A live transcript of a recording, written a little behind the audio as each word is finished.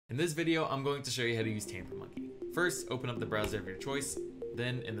In this video, I'm going to show you how to use Tampermonkey. First, open up the browser of your choice,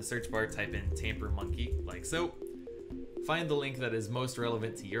 then in the search bar type in Tampermonkey, like so. Find the link that is most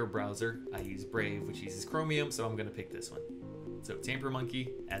relevant to your browser. I use Brave, which uses Chromium, so I'm going to pick this one. So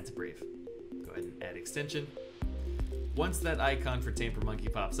Tampermonkey, add to Brave. Go ahead and add extension. Once that icon for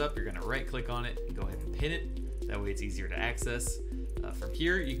Tampermonkey pops up, you're going to right click on it and go ahead and pin it. That way it's easier to access. From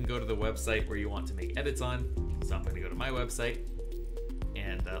here, you can go to the website where you want to make edits on. So I'm going to go to my website.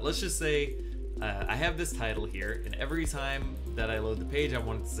 And let's just say I have this title here, and every time that I load the page, I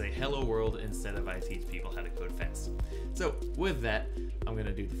want it to say hello world instead of I teach people how to code fast. So with that, I'm going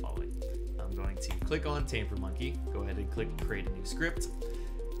to do the following. I'm going to click on Tampermonkey, go ahead and click create a new script.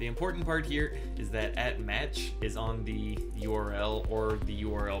 The important part here is that @match is on the URL or the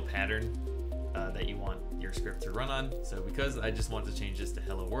URL pattern that you want your script to run on. So because I just want to change this to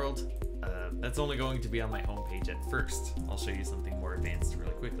hello world, that's only going to be on my home page at first. I'll show you something more advanced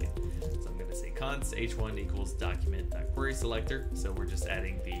really quickly. So I'm going to say const h1 equals document.query selector. So we're just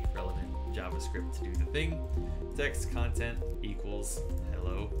adding the relevant JavaScript to do the thing. Text content equals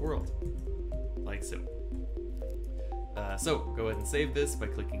hello world, like so. So go ahead and save this by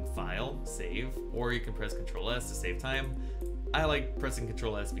clicking File, Save, or you can press Ctrl S to save time. I like pressing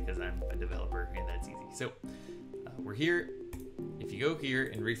Ctrl S because I'm a developer and that's easy. So we're here. If you go here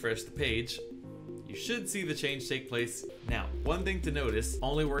and refresh the page, you should see the change take place. Now, one thing to notice,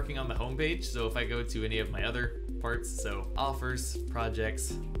 only working on the home page. So if I go to any of my other parts, so offers,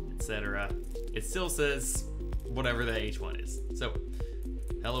 projects, etc., it still says whatever that H1 is. So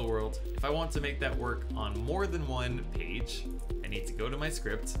hello world. If I want to make that work on more than one page, I need to go to my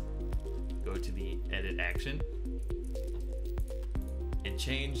script, go to the edit action, and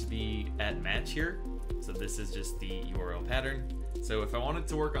change the @match here. So this is just the URL pattern. So if I want it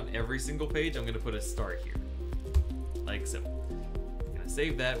to work on every single page, I'm going to put a start here, like so. I'm going to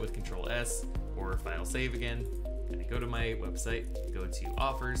save that with Ctrl S or File Save again. I'm going to go to my website, go to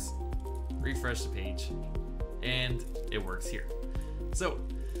Offers, refresh the page, and it works here. So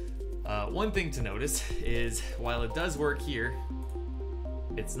one thing to notice is while it does work here,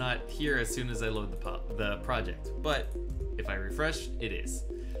 it's not here as soon as I load the project, but if I refresh, it is.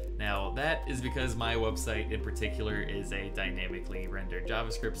 Now that is because my website in particular is a dynamically rendered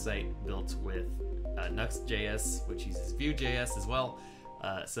JavaScript site built with Nuxt.js, which uses Vue.js as well.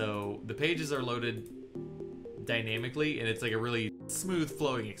 So the pages are loaded dynamically and it's like a really smooth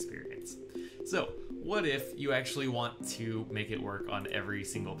flowing experience. So what if you actually want to make it work on every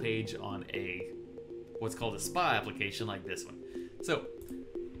single page on what's called a SPA application like this one? So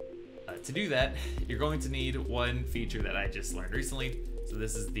to do that, you're going to need one feature that I just learned recently. So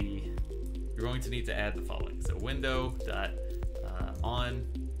this is you're going to need to add the following. So window.on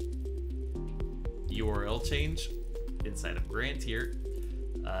URL change inside of Grant here.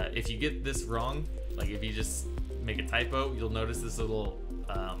 If you get this wrong, like if you just make a typo, you'll notice this little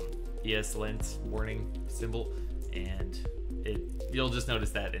ESLint warning symbol, and you'll just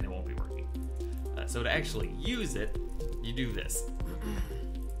notice that and it won't be working. So to actually use it, you do this.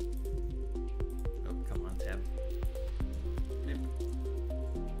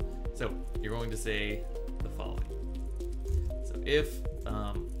 So you're going to say the following. So if,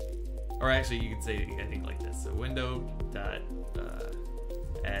 or actually you can say, I think like this. So window dot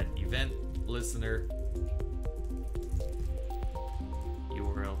add event listener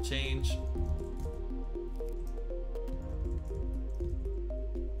URL change,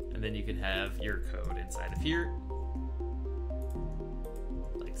 and then you can have your code inside of here,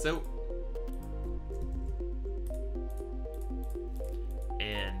 like so.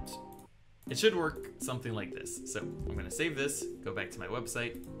 And it should work something like this. So I'm going to save this, go back to my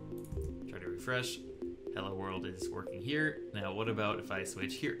website, try to refresh. Hello world is working here. Now what about if I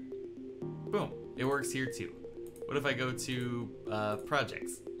switch here? Boom, it works here too. What if I go to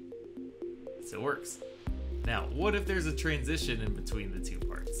projects? It still works. Now what if there's a transition in between the two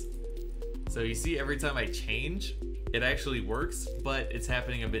parts? So you see every time I change, it actually works, but it's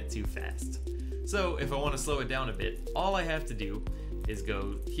happening a bit too fast. So if I want to slow it down a bit, all I have to do is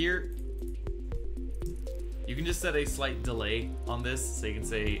go here. You can just set a slight delay on this, so you can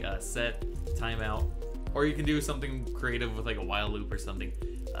say set timeout, or you can do something creative with like a while loop or something.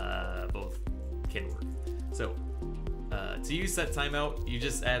 Both can work. So to use set timeout, you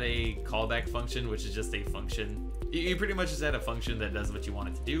just add a callback function, which is just a function. You pretty much just add a function that does what you want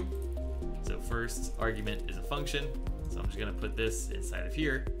it to do. So first argument is a function, so I'm just gonna put this inside of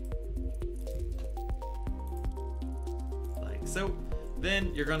here, like so.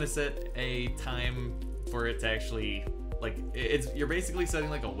 Then you're gonna set a time for it to actually, you're basically setting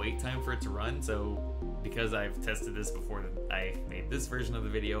like a wait time for it to run. So because I've tested this before I made this version of the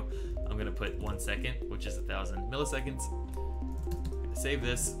video. I'm gonna put 1 second, which is 1,000 milliseconds. I'm gonna save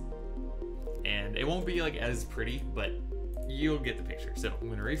this, and it won't be like as pretty, but you'll get the picture. So I'm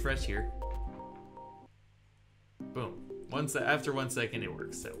gonna refresh here. Boom. After 1 second, it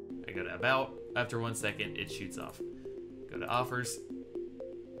works. So I go to about. After 1 second, it shoots off. Go to offers.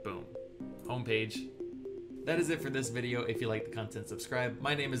 Boom. Homepage. That is it for this video. If you like the content, subscribe.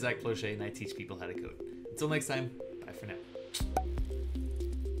 My name is Zach Plochet, and I teach people how to code. Until next time, bye for now.